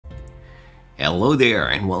Hello there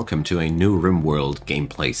and welcome to a new RimWorld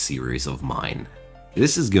gameplay series of mine.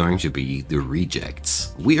 This is going to be the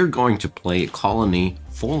Rejects. We are going to play a colony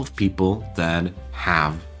full of people that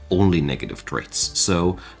have only negative traits.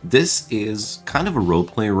 So this is kind of a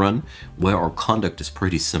roleplay run where our conduct is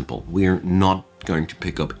pretty simple. We're not going to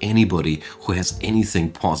pick up anybody who has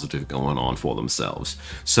anything positive going on for themselves.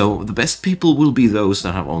 So the best people will be those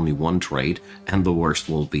that have only one trait, and the worst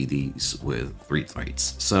will be these with 3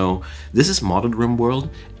 traits. So this is modded RimWorld,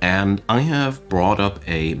 and I have brought up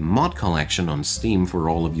a mod collection on Steam for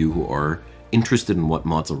all of you who are interested in what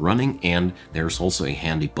mods are running, and there's also a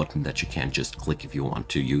handy button that you can just click if you want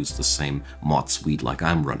to use the same mod suite like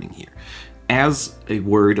I'm running here. As a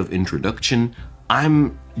word of introduction,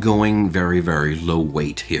 I'm going very low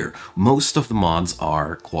weight here. Most of the mods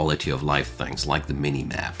are quality of life things like the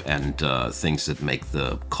minimap and things that make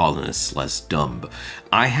the colonists less dumb.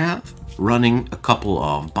 I have running a couple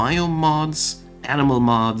of biome mods, animal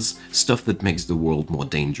mods, stuff that makes the world more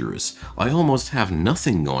dangerous. I almost have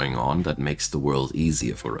nothing going on that makes the world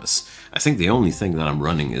easier for us. I think the only thing that I'm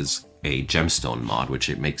running is a gemstone mod, which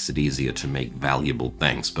it makes it easier to make valuable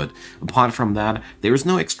things. But apart from that, there's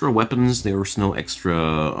no extra weapons, there's no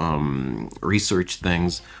extra research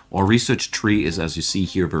things. Our research tree is, as you see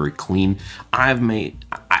here, very clean. I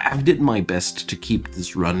did my best to keep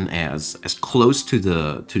this run as close to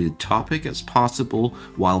the topic as possible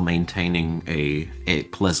while maintaining a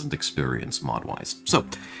pleasant experience mod-wise. So,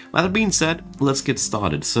 that being said, let's get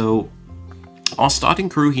started. So, our starting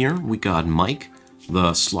crew here, we got Mike,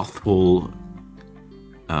 the slothful,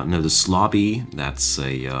 the slobby, that's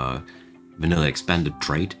a vanilla expanded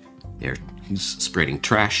trait. There, he's spreading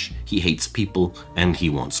trash, he hates people, and he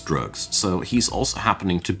wants drugs. So he's also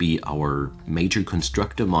happening to be our major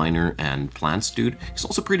constructor, miner, and plants dude. He's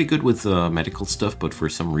also pretty good with medical stuff, but for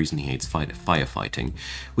some reason he hates firefighting.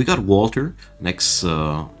 We got Walter, next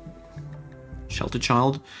Shelter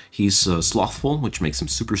Child. He's slothful, which makes him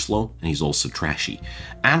super slow, and he's also trashy.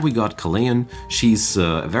 And we got Kalayan. She's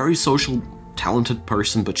a very social, talented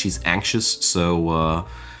person, but she's anxious, so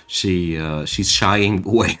she's shying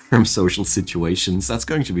away from social situations. That's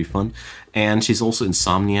going to be fun. And she's also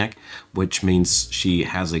insomniac, which means she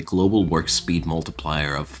has a global work speed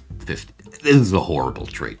multiplier of 50. This is a horrible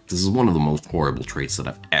trait. This is one of the most horrible traits that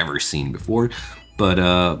I've ever seen before. But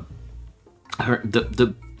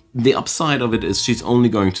the upside of it is she's only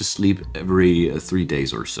going to sleep every 3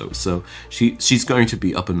 days or so. So she's going to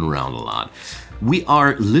be up and around a lot. We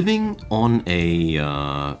are living on a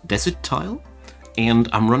desert tile, and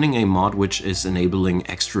I'm running a mod which is enabling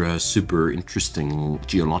extra super interesting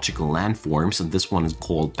geological landforms, and this one is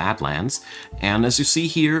called BADLANDS. And as you see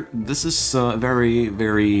here, this is a very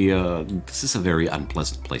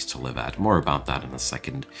unpleasant place to live at. More about that in a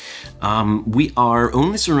second. We are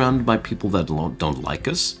only surrounded by people that don't like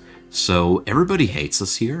us. So everybody hates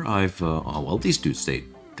us here. Oh, well, these dudes,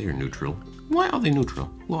 they're neutral. Why are they neutral?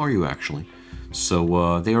 Who are you actually?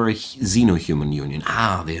 So they are a xeno-human union.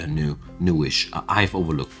 Ah, they are newish. I've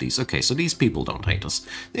overlooked these. Okay, so these people don't hate us.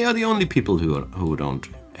 They are the only people who don't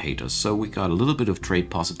hate us. So we got a little bit of trade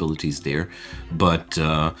possibilities there, but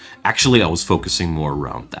actually I was focusing more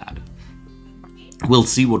around that. We'll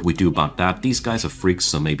see what we do about that. These guys are freaks,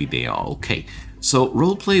 so maybe they are okay. So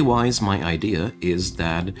roleplay-wise, my idea is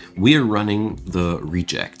that we're running the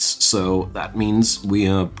Rejects. So that means we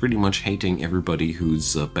are pretty much hating everybody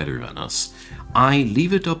who's better than us. I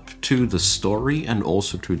leave it up to the story and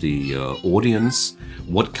also to the audience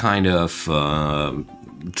what kind of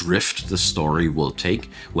drift the story will take,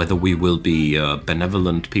 whether we will be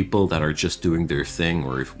benevolent people that are just doing their thing,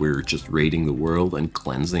 or if we're just raiding the world and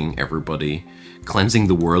cleansing everybody, cleansing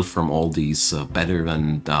the world from all these better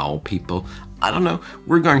than thou people. I don't know,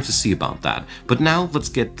 we're going to see about that. But now let's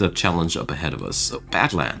get the challenge up ahead of us. So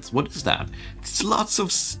Badlands, what is that? It's lots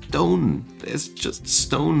of stone. There's just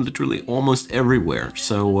stone literally almost everywhere.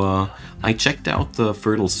 So I checked out the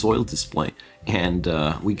fertile soil display, and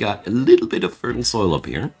we got a little bit of fertile soil up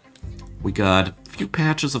here. We got a few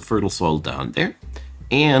patches of fertile soil down there,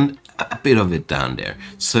 and a bit of it down there.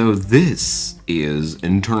 So this is,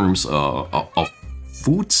 in terms of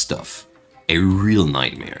food stuff, a real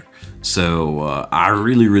nightmare. So I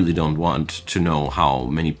really don't want to know how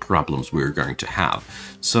many problems we're going to have.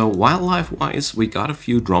 So wildlife-wise, we got a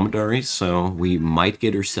few dromedaries, so we might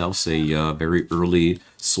get ourselves a very early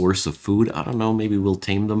source of food. I don't know, maybe we'll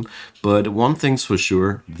tame them. But one thing's for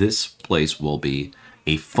sure, this place will be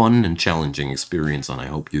a fun and challenging experience, and I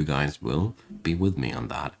hope you guys will be with me on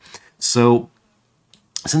that. So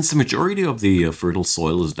since the majority of the fertile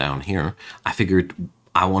soil is down here, I figured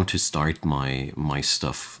I want to start my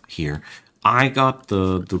stuff here. I got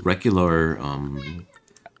the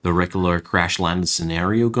regular crash landed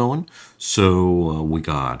scenario going, so we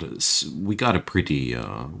got a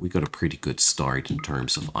pretty good start in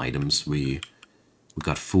terms of items. We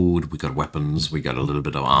got food, we got weapons, we got a little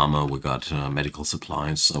bit of armor, we got medical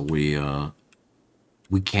supplies, so we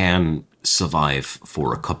can survive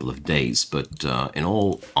for a couple of days. But in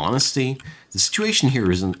all honesty, the situation here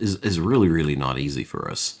is really not easy for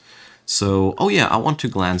us. So, oh yeah, I want to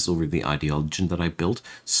glance over the ideology that I built.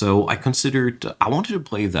 So I wanted to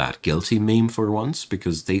play that guilty meme for once,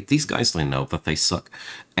 because these guys, I know that they suck.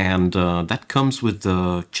 And that comes with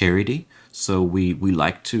charity. So we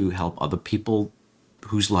like to help other people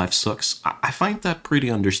whose life sucks. I find that pretty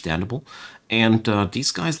understandable. And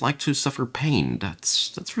these guys like to suffer pain.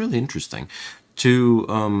 That's really interesting.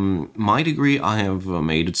 To my degree, I have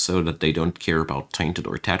made it so that they don't care about tainted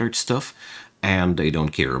or tattered stuff, and they don't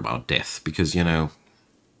care about death, because, you know,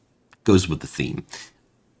 goes with the theme.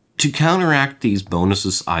 To counteract these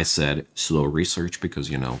bonuses, I said slow research,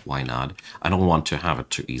 because, you know, why not? I don't want to have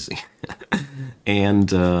it too easy.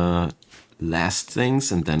 And last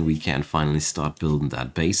things, and then we can finally start building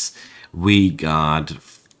that base. We got,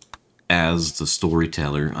 as the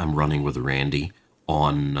storyteller, I'm running with Randy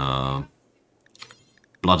on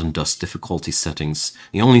Blood and Dust difficulty settings.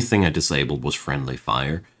 The only thing I disabled was friendly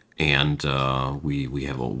fire, and we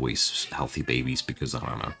have always healthy babies, because I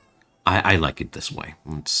don't know. I like it this way.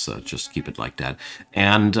 Let's just keep it like that.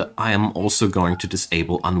 And I am also going to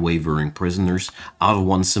disable unwavering prisoners out of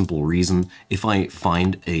one simple reason. If I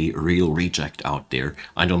find a real reject out there,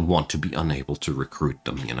 I don't want to be unable to recruit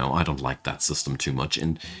them, you know? I don't like that system too much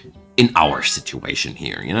in our situation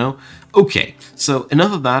here, you know? Okay, so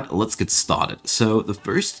enough of that, let's get started. So the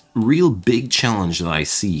first real big challenge that I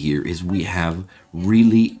see here is we have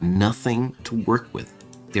really nothing to work with.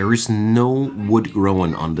 There is no wood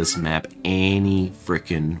growing on this map any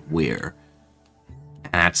frickin' where.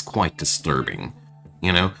 That's quite disturbing.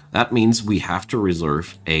 You know, that means we have to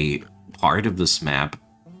reserve a part of this map,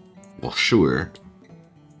 well, sure,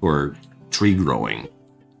 for tree growing.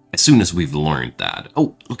 As soon as we've learned that.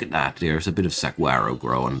 Oh, look at that. There's a bit of saguaro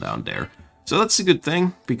growing down there. So that's a good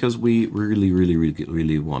thing, because we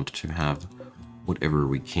really want to have whatever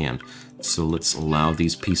we can. So let's allow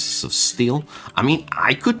these pieces of steel. I mean,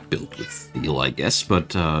 I could build with steel, I guess, but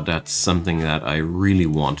that's something that I really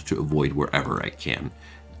want to avoid wherever I can.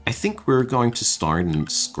 I think we're going to start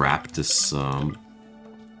and scrap this. We're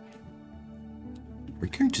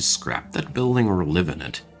going to scrap that building or live in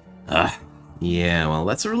it. Yeah, well,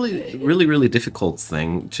 that's a really difficult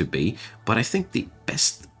thing to be, but I think the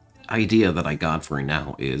best idea that I got for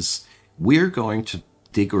now is we're going to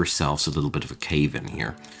dig ourselves a little bit of a cave in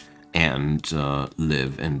here and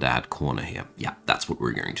live in that corner here. Yeah, that's what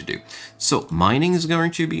we're going to do. So mining is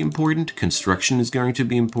going to be important, construction is going to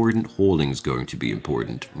be important, holding is going to be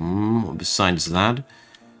important. Besides that,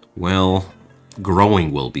 well,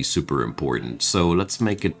 growing will be super important. So let's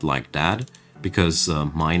make it like that, because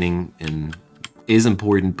mining is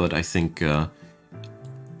important, but I think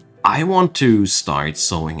I want to start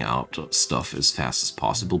sowing out stuff as fast as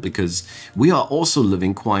possible, because we are also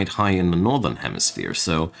living quite high in the northern hemisphere.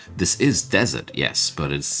 So this is desert, yes,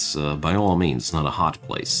 but it's by all means not a hot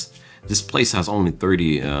place. This place has only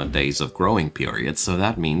 30 days of growing period, so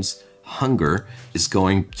that means hunger is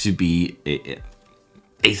going to be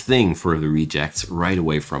a thing for the rejects right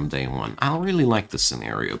away from day one. I really like this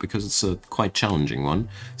scenario, because it's a quite challenging one,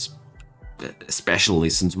 especially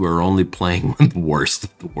since we're only playing with the worst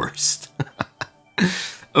of the worst.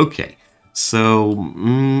 Okay, so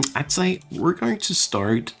I'd say we're going to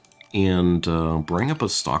start and bring up a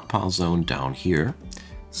stockpile zone down here.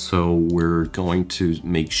 So we're going to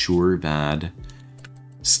make sure that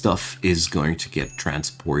stuff is going to get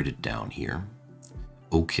transported down here.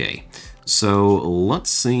 Okay, so let's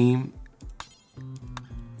see.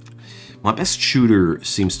 My best shooter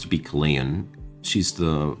seems to be Kalian. She's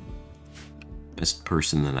the best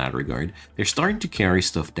person in that regard. They're starting to carry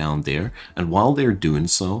stuff down there, and while they're doing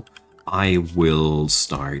so, I will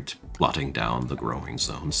start plotting down the growing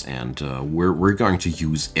zones, and we're going to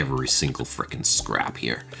use every single frickin' scrap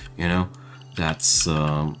here. You know, that's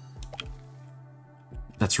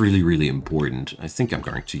really important. I think I'm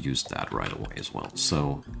going to use that right away as well.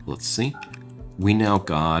 So let's see. We now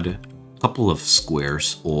got a couple of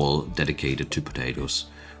squares all dedicated to potatoes.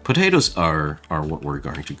 Potatoes are what we're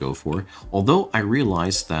going to go for. Although I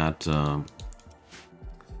realized that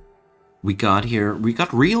we got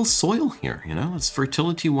real soil here, you know? It's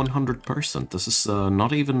fertility 100%. This is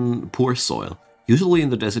not even poor soil. Usually in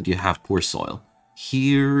the desert you have poor soil.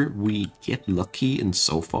 Here we get lucky, and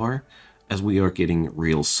so far as we are getting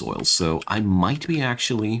real soil. So I might be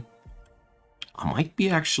actually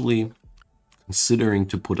considering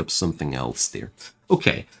to put up something else there.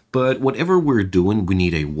 Okay, but whatever we're doing, we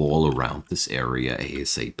need a wall around this area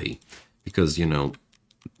ASAP. Because, you know,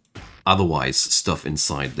 otherwise stuff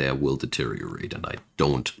inside there will deteriorate, and I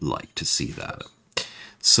don't like to see that.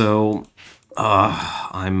 So,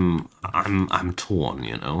 I'm torn,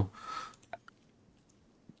 you know.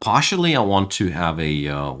 Partially, I want to have a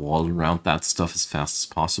wall around that stuff as fast as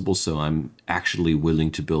possible, so I'm actually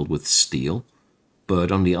willing to build with steel.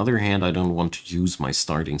 But on the other hand, I don't want to use my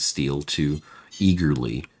starting steel too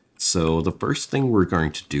eagerly. So the first thing we're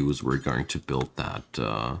going to do is we're going to build that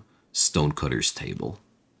stonecutter's table.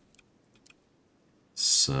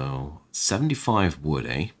 So 75 wood,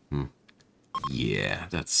 eh? Yeah,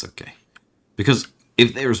 that's okay. Because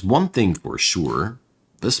if there's one thing for sure,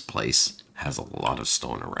 this place has a lot of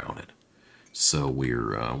stone around it. So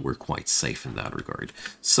we're quite safe in that regard.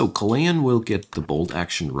 So Kalayan will get the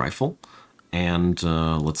bolt-action rifle. And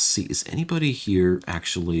let's see, is anybody here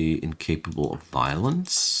actually incapable of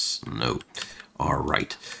violence? No.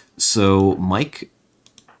 Alright. So Mike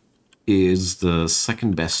is the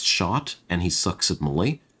second best shot, and he sucks at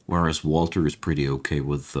melee. Whereas Walter is pretty okay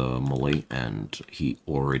with melee, and he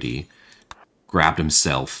already grabbed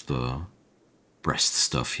himself the breast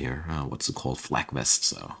stuff here. What's it called? Flak vest,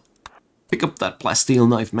 so pick up that plasteel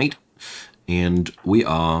knife, mate. And we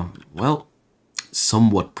are, well,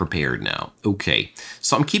 somewhat prepared now. Okay,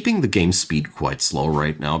 so I'm keeping the game speed quite slow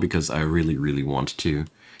right now because I really want to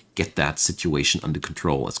get that situation under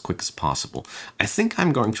control as quick as possible. I think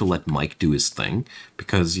I'm going to let Mike do his thing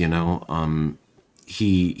because, you know,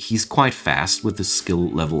 he's quite fast with the skill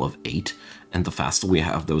level of 8, and the faster we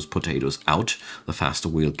have those potatoes out, the faster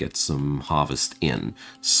we'll get some harvest in.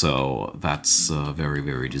 So that's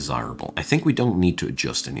very desirable. I think we don't need to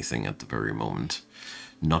adjust anything at the very moment.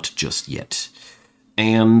 Not just yet.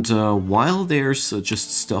 And while there's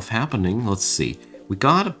just stuff happening, let's see. We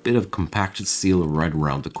got a bit of compacted steel right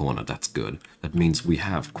around the corner. That's good. That means we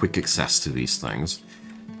have quick access to these things.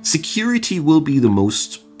 Security will be the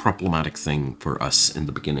most problematic thing for us in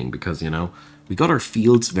the beginning because, you know, we got our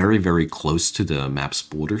fields very close to the map's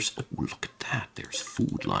borders. Oh, look at that. There's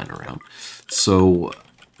food lying around. So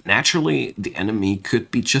naturally, the enemy could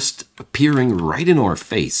be just appearing right in our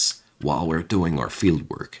face while we're doing our field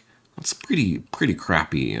work. That's a pretty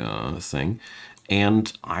crappy thing.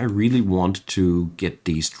 And I really want to get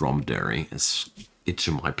these dromedary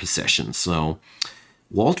into my possession. So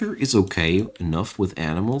Walter is okay enough with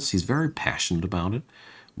animals. He's very passionate about it.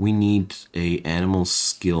 We need a animal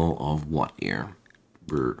skill of what here?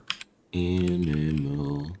 We're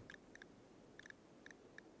animal...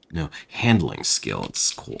 No, handling skill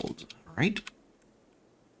it's called, right?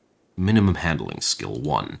 Minimum handling skill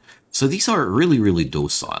 1. So these are really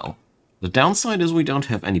docile. The downside is we don't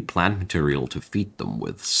have any plant material to feed them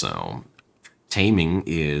with, so taming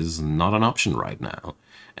is not an option right now.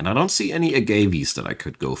 And I don't see any agaves that I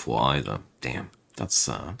could go for either. Damn, that's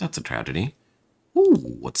a tragedy. Ooh,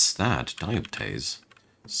 what's that? Dioptase.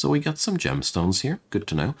 So we got some gemstones here, good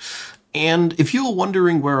to know. And if you're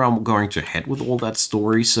wondering where I'm going to head with all that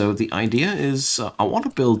story, so the idea is I want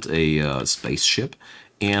to build a spaceship,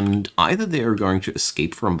 and either they're going to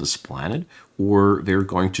escape from this planet, or they're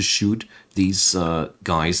going to shoot these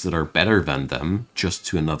guys that are better than them just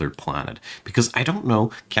to another planet. Because I don't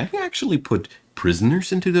know, can you actually put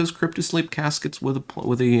prisoners into those cryptosleep caskets with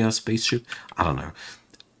a spaceship? I don't know.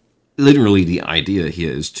 Literally, the idea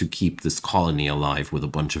here is to keep this colony alive with a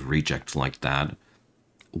bunch of rejects like that,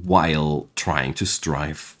 while trying to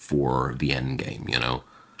strive for the end game, you know?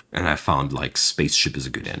 And I found, like, spaceship is a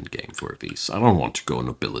good end game for these. I don't want to go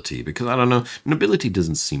nobility, because, I don't know, nobility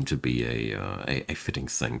doesn't seem to be a fitting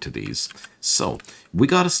thing to these. So, we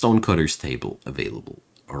got a stonecutter's table available.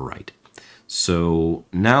 Alright. So,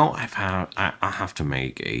 now I have to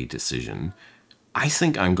make a decision. I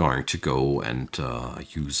think I'm going to go and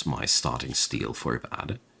use my starting steel for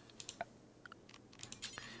that.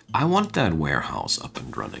 I want that warehouse up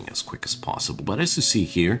and running as quick as possible, but as you see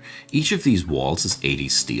here, each of these walls is 80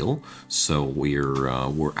 steel, so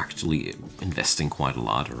we're actually investing quite a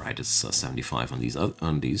lot. Alright, it's 75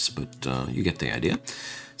 on these, but you get the idea.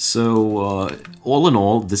 So all in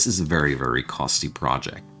all, this is a very costly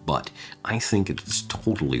project, but I think it is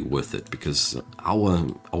totally worth it because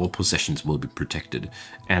our possessions will be protected,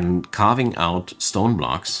 and carving out stone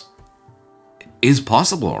blocks is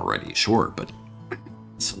possible already, sure, but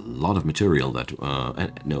it's a lot of material that,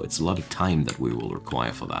 no, it's a lot of time that we will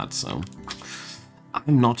require for that, so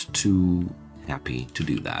I'm not too happy to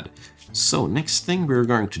do that. So next thing we're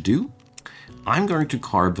going to do, I'm going to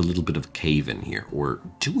carve a little bit of a cave in here, or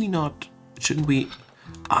do we not? Shouldn't we?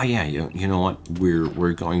 Ah, yeah. You know what?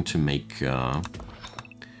 We're going to make it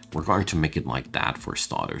like that for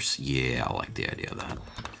starters. Yeah, I like the idea of that.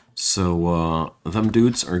 So them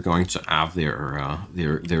dudes are going to have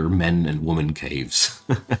their men and women caves.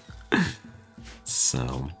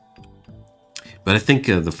 So, but I think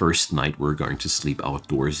the first night we're going to sleep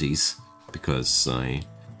outdoorsies because I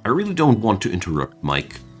really don't want to interrupt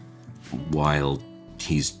Mike while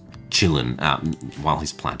he's chilling out, while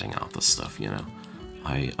he's planting out the stuff, you know.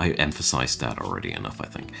 I emphasized that already enough, I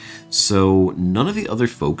think. So none of the other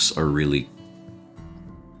folks are really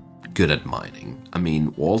good at mining. I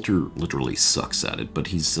mean, Walter literally sucks at it, but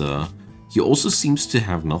he also seems to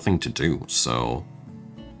have nothing to do, so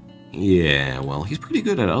yeah, well, he's pretty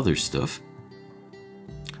good at other stuff.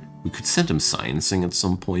 We could send him sciencing at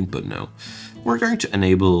some point, but no. We're going to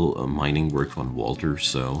enable mining work on Walter,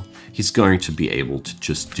 so he's going to be able to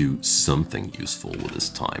just do something useful with his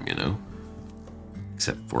time, you know?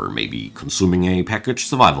 Except for maybe consuming a packaged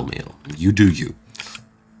survival meal. You do you.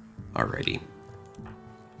 Alrighty.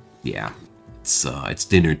 Yeah, it's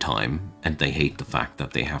dinner time, and they hate the fact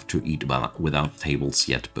that they have to eat without tables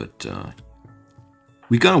yet, but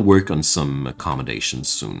we gotta work on some accommodations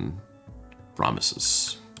soon.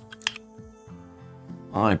 Promises.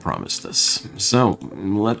 I promise this. So,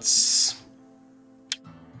 let's...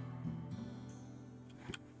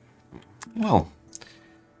 Well,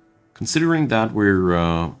 considering that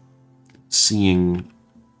we're seeing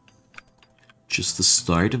just the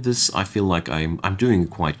start of this, I feel like I'm doing a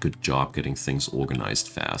quite good job getting things organized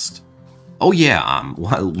fast. Oh yeah,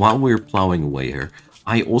 while we're plowing away here,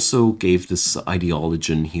 I also gave this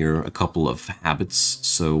ideologian here a couple of habits.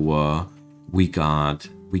 So we got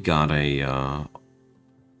a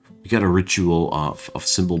ritual of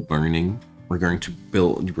symbol burning. We're going to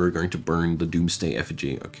burn the Doomsday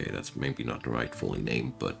effigy. Okay, that's maybe not the right fully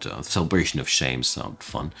name, but Celebration of Shame sound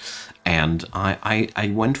fun. And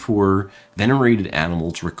I went for venerated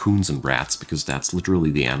animals, raccoons and rats, because that's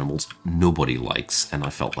literally the animals nobody likes. And I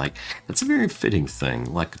felt like that's a very fitting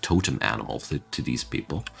thing, like a totem animal to these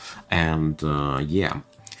people. And yeah,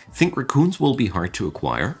 I think raccoons will be hard to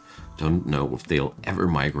acquire. Don't know if they'll ever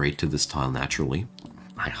migrate to this tile naturally.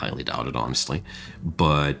 I highly doubt it, honestly,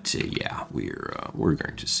 but yeah, we're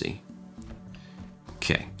going to see.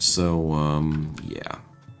 Okay, so yeah,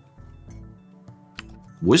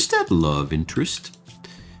 was that love interest?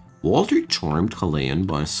 Walter charmed Helene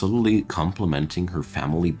by subtly complimenting her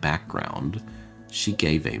family background. She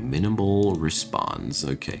gave a minimal response.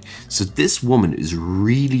 Okay, so this woman is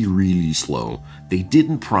really, really slow. They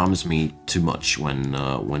didn't promise me too much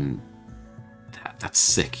when that's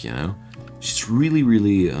sick, you know. She's really,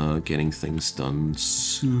 really getting things done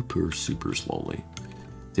super, super slowly.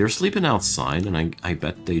 They're sleeping outside, and I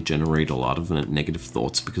bet they generate a lot of negative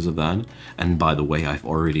thoughts because of that. And by the way, I've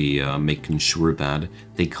already making sure that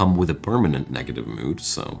they come with a permanent negative mood,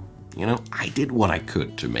 so, you know, I did what I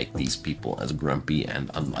could to make these people as grumpy and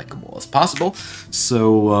unlikable as possible.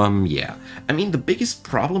 So, yeah. I mean, the biggest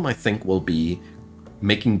problem, I think, will be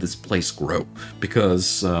making this place grow,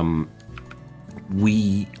 because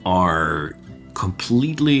we are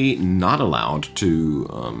completely not allowed to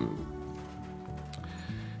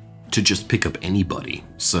just pick up anybody.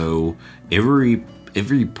 So every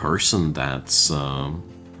person that's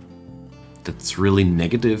really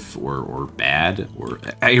negative or bad or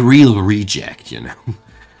a real reject, you know,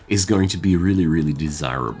 is going to be really, really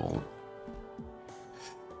desirable.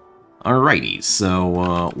 Alrighty,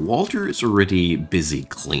 so Walter is already busy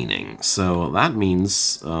cleaning, so that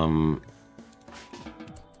means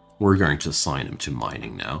we're going to assign him to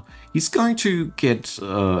mining now. He's going to get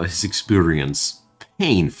his experience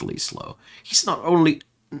painfully slow. He's not only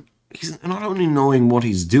knowing what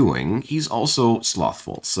he's doing, he's also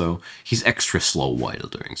slothful. So he's extra slow while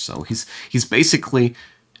doing so. He basically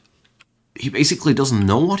doesn't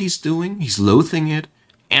know what he's doing. He's loathing it,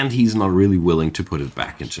 and he's not really willing to put it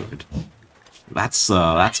back into it. That's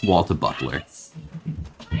Walter Butler.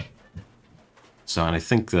 So, and I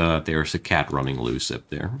think there's a cat running loose up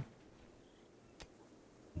there.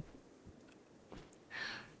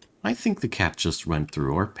 I think the cat just went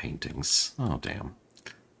through our paintings. Oh, damn.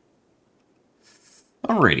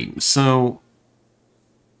 Alrighty, so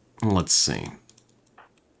let's see.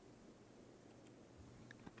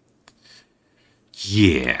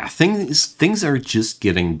 Yeah, things are just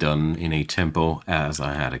getting done in a tempo as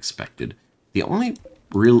I had expected. The only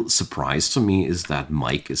real surprise to me is that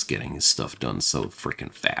Mike is getting his stuff done so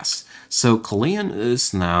freaking fast. So Kalian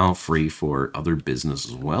is now free for other business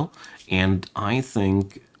as well, and I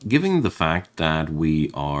think, given the fact that we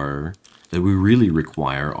are that we really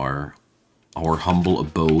require our humble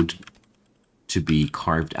abode to be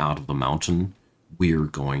carved out of the mountain, we're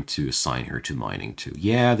going to assign her to mining too.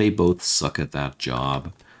 Yeah, they both suck at that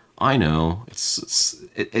job. I know,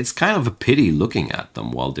 it's kind of a pity looking at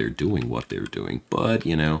them while they're doing what they're doing, but,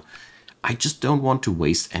 you know, I just don't want to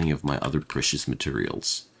waste any of my other precious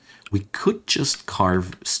materials. We could just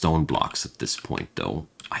carve stone blocks at this point, though.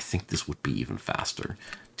 I think this would be even faster.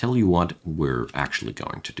 Tell you what, we're actually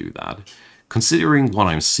going to do that. Considering what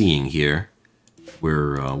I'm seeing here,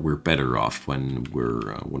 we're better off when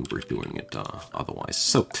we're doing it otherwise.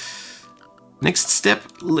 So, next step,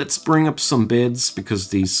 let's bring up some beds, because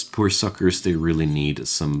these poor suckers, they really need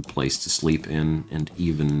some place to sleep in, and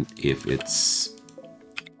even if it's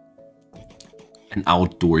an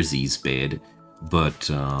outdoorsies bed, but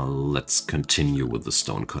let's continue with the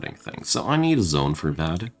stone cutting thing. So I need a zone for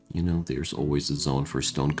that. You know, there's always a zone for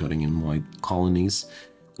stone cutting in my colonies.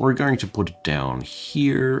 We're going to put it down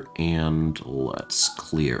here, and let's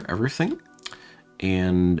clear everything.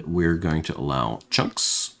 And we're going to allow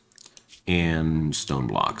chunks and stone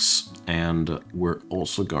blocks. And we're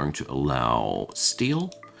also going to allow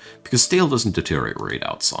steel, because steel doesn't deteriorate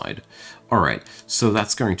outside. Alright, so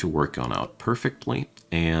that's going to work on out perfectly.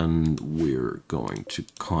 And we're going to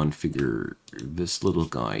configure this little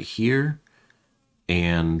guy here.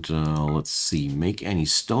 And let's see, make any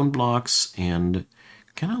stone blocks. And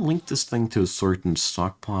can I link this thing to a certain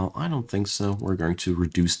stockpile? I don't think so. We're going to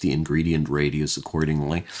reduce the ingredient radius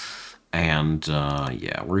accordingly. And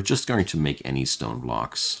yeah, we're just going to make any stone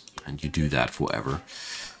blocks. And you do that forever.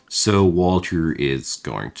 So Walter is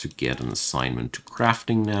going to get an assignment to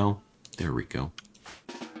crafting now. There we go.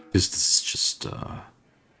 Because this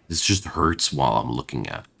just hurts while I'm looking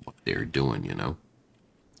at what they're doing, you know.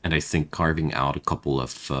 And I think carving out a couple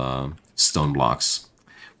of stone blocks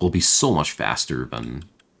will be so much faster than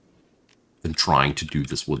trying to do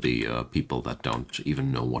this with the people that don't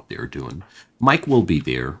even know what they're doing. Mike will be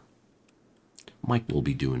there. Mike will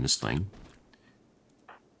be doing this thing.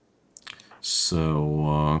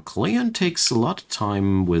 So, Cleon takes a lot of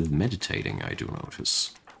time with meditating, I do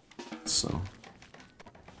notice. So,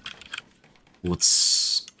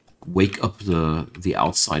 let's wake up the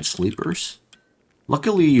outside sleepers.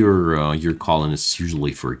 Luckily, your colonists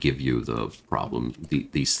usually forgive you the problem,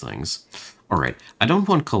 these things. Alright, I don't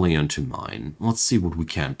want Cleon to mine. Let's see what we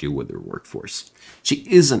can do with her workforce. She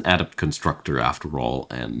is an adept constructor after all,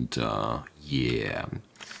 and yeah.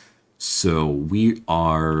 So, we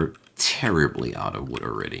are terribly out of wood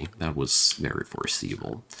already. That was very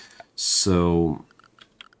foreseeable. So,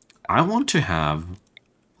 I want to have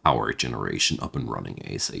power generation up and running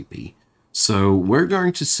ASAP. So we're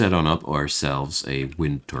going to set on up ourselves a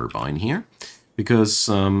wind turbine here, because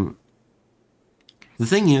the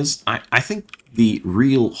thing is, I think the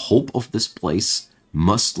real hope of this place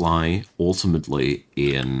must lie ultimately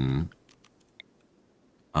in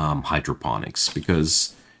hydroponics,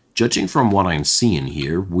 because judging from what I'm seeing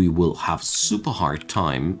here, we will have super hard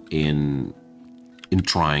time in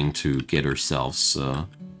trying to get ourselves a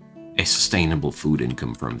sustainable food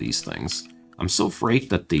income from these things. I'm so afraid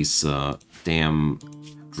that these damn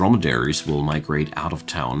dromedaries will migrate out of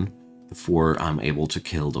town before I'm able to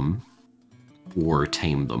kill them or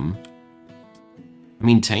tame them. I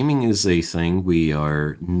mean, taming is a thing we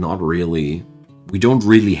are not really... We don't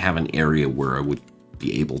really have an area where I would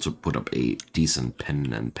be able to put up a decent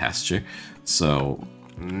pen and pasture, so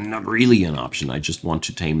not really an option. I just want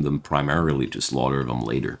to tame them primarily to slaughter them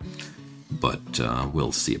later, but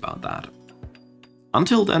we'll see about that.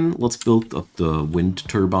 Until then, let's build up the wind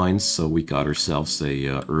turbines so we got ourselves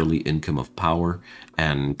a early income of power,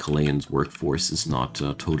 and Kalean's workforce is not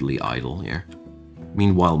totally idle here.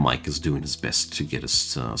 Meanwhile, Mike is doing his best to get his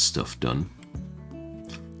stuff done.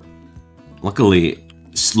 Luckily,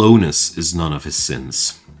 slowness is none of his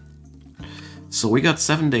sins. So we got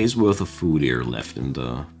 7 days worth of food here left in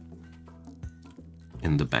the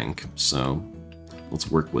bank, so let's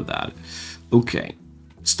work with that. Okay.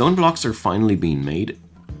 Stone blocks are finally being made,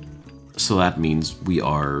 so that means we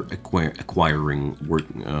are acquiring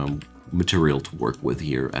material to work with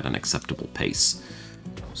here at an acceptable pace.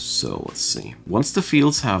 So let's see. Once the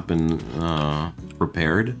fields have been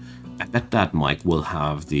prepared, I bet that Mike will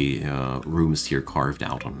have the rooms here carved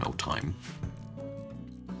out on no time.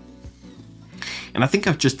 And I think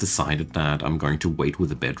I've just decided that I'm going to wait with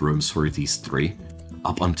the bedrooms for these three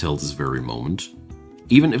up until this very moment.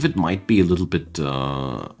 Even if it might be a little bit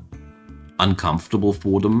uncomfortable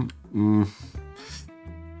for them,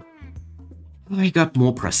 I got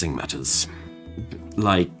more pressing matters.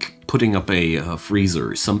 Like putting up a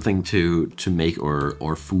freezer, something to make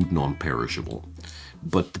our food non-perishable.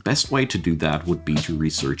 but the best way to do that would be to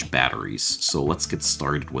research batteries. So let's get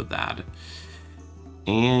started with that.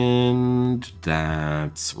 And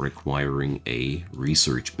that's requiring a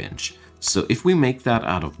research bench. So if we make that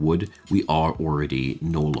out of wood, we are already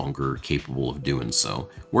no longer capable of doing so.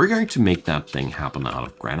 We're going to make that thing happen out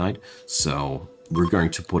of granite. So we're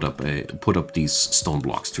going to put up these stone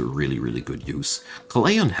blocks to a really good use.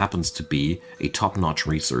 Kaleon happens to be a top-notch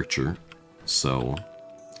researcher, so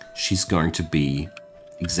she's going to be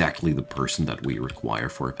exactly the person that we require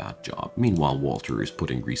for that job. Meanwhile, Walter is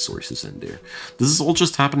putting resources in there. This is all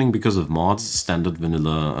just happening because of mods. Standard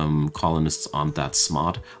vanilla colonists aren't that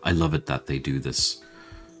smart. I love it that they do this.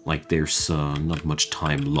 Like, there's not much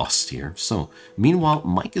time lost here. So, meanwhile,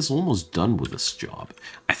 Mike is almost done with this job.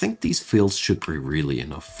 I think these fields should be really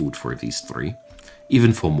enough food for these 3.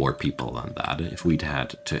 Even for more people than that, if we'd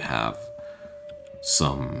had to have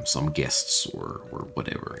some guests or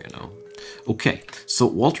whatever, you know. Okay, so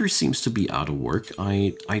Walter seems to be out of work.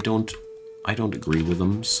 I don't agree with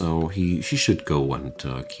him, so he should go and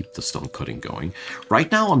keep the stone cutting going.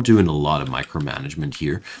 Right now I'm doing a lot of micromanagement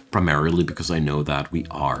here, primarily because I know that we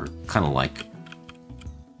are kind of like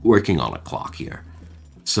working on a clock here.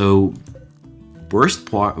 So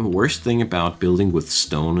worst thing about building with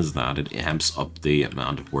stone is that it amps up the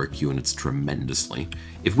amount of work units tremendously.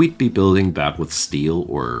 If we'd be building that with steel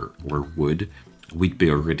or wood, we'd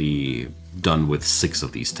be already done with 6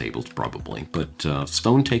 of these tables probably. But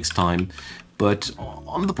stone takes time, but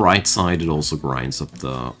on the bright side it also grinds up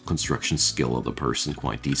the construction skill of the person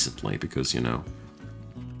quite decently, because, you know,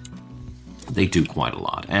 they do quite a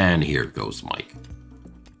lot. And here goes Mike.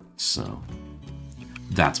 So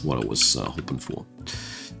that's what I was hoping for.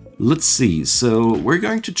 Let's see, so we're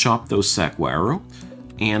going to chop those saguaro,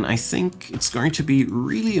 and I think it's going to be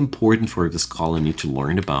really important for this colony to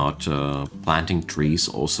learn about planting trees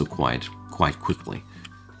also quite quickly,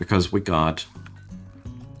 because we got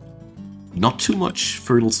not too much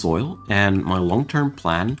fertile soil, and my long-term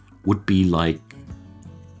plan would be like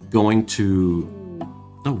going to...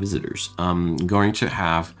 no visitors. Going to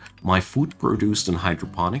have my food produced in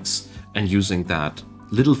hydroponics and using that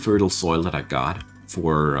little fertile soil that I got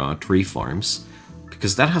for tree farms,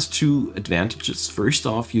 because that has 2 advantages. First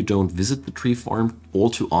off, you don't visit the tree farm all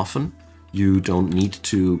too often. You don't need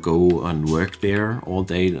to go and work there all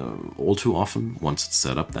day, all too often, once it's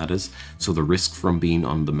set up, that is. So the risk from being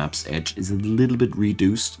on the map's edge is a little bit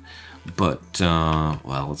reduced, but,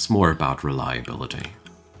 well, it's more about reliability.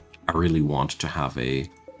 I really want to have a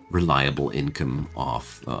reliable income of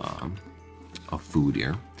food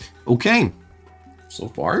here. Okay, so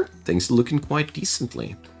far, things are looking quite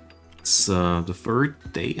decently. It's the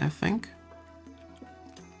 3rd day, I think.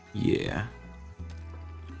 Yeah.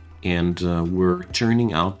 And we're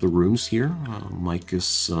churning out the rooms here. Mike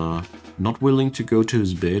is not willing to go to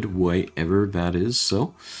his bed, wherever that is,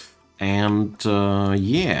 so. And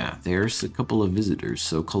yeah, there's a couple of visitors.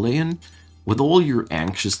 So Kaleon, with all your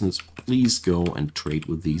anxiousness, please go and trade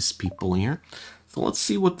with these people here. So let's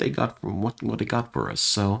see what they got from what they got for us.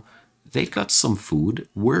 So they got some food.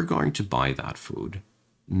 We're going to buy that food.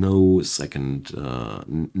 No second,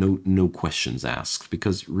 no questions asked,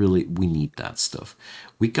 because really we need that stuff.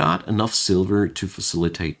 We got enough silver to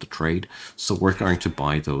facilitate the trade, so we're going to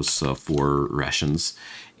buy those 4 rations.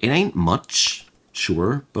 It ain't much,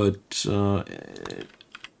 sure, but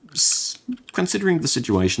considering the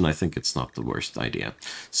situation, I think it's not the worst idea.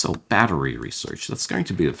 So battery research, that's going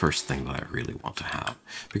to be the first thing that I really want to have,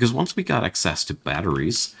 because once we got access to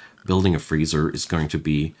batteries, building a freezer is going to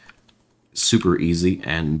be super easy,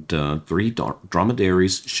 and 3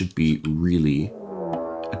 dromedaries should be really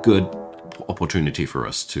a good opportunity for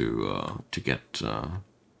us to get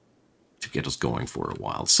us going for a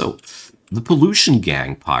while. So the pollution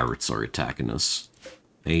gang pirates are attacking us.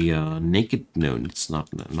 A naked... no, it's not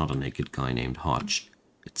a naked guy named Hodge.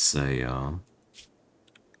 It's a...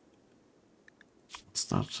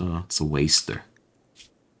 it's a waster.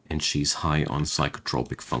 And she's high on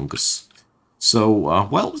psychotropic fungus. So,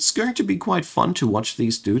 well, it's going to be quite fun to watch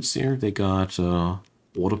these dudes here. They got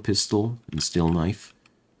auto pistol and steel knife.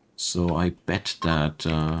 So I bet that,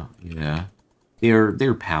 yeah,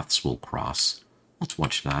 their paths will cross. Let's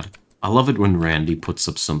watch that. I love it when Randy puts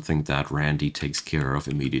up something that Randy takes care of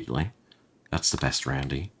immediately. That's the best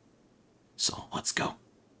Randy. So, let's go.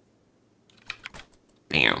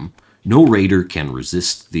 Bam. No raider can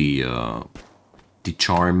resist the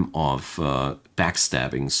charm of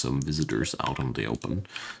backstabbing some visitors out in the open.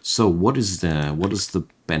 So what is the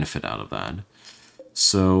benefit out of that?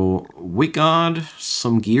 So we got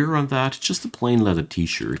some gear on that, just a plain leather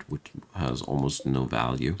t-shirt, which has almost no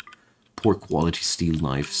value. Poor quality steel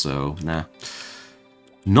knife, so nah.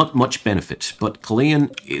 Not much benefit, but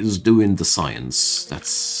Kalean is doing the science. That's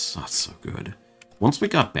so good. Once we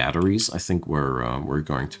got batteries, I think we're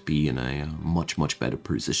going to be in a much better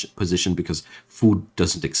position because food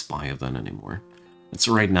doesn't expire then anymore. It's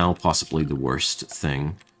right now possibly the worst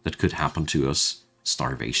thing that could happen to us,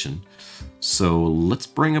 starvation. So let's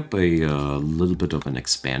bring up a little bit of an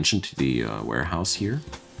expansion to the warehouse here.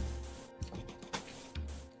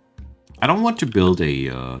 I don't want to build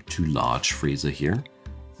a too large freezer here.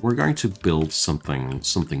 We're going to build something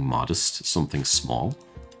modest, something small.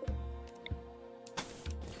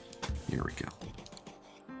 Here we go.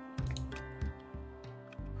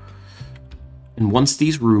 And once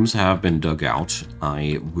these rooms have been dug out,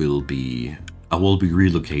 I will be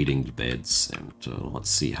relocating the beds, and let's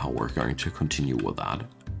see how we're going to continue with that.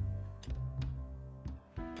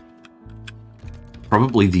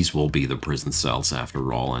 Probably these will be the prison cells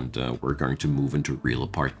after all, and we're going to move into real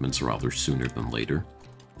apartments rather sooner than later.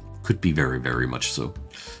 Could be very much so.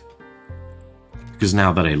 Because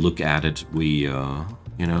now that I look at it, we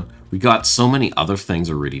got so many other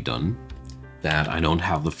things already done that I don't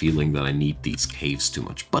have the feeling that I need these caves too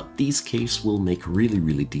much. But these caves will make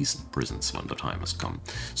really decent prisons when the time has come.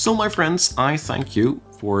 So my friends, I thank you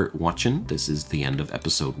for watching. This is the end of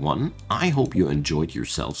episode 1. I hope you enjoyed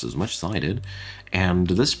yourselves as much as I did. And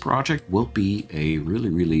this project will be a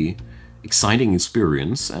really exciting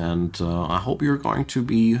experience, and I hope you're going to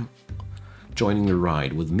be joining the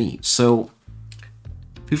ride with me. So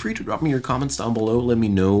feel free to drop me your comments down below. Let me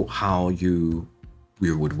know how you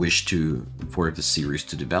would wish for the series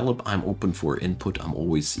to develop. I'm open for input. I'm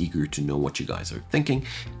always eager to know what you guys are thinking.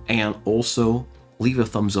 And also leave a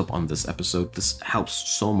thumbs up on this episode. This helps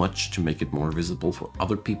so much to make it more visible for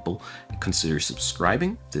other people. Consider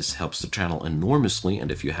subscribing. This helps the channel enormously,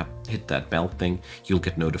 and if you have hit that bell thing, you'll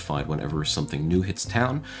get notified whenever something new hits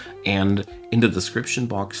town. And in the description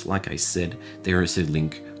box, like I said, there is a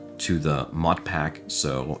link to the mod pack,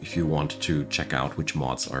 so if you want to check out which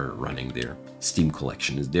mods are running there, Steam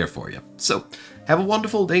collection is there for you. So have a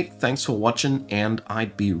wonderful day, thanks for watching, and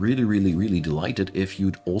I'd be really delighted if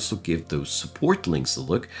you'd also give those support links a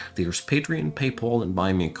look. There's Patreon, PayPal, and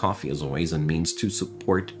Buy Me a Coffee as always, and means to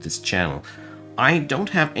support this channel. I don't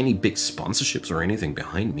have any big sponsorships or anything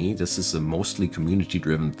behind me. This is a mostly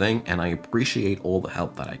community-driven thing, and I appreciate all the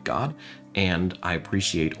help that I got, and I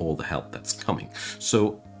appreciate all the help that's coming.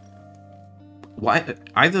 So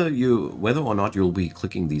whether or not you'll be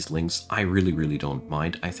clicking these links, I really don't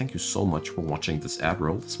mind. I thank you so much for watching this ad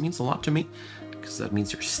roll. This means a lot to me, because that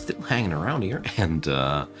means you're still hanging around here, and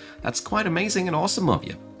that's quite amazing and awesome of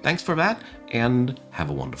you. Thanks for that, and have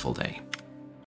a wonderful day.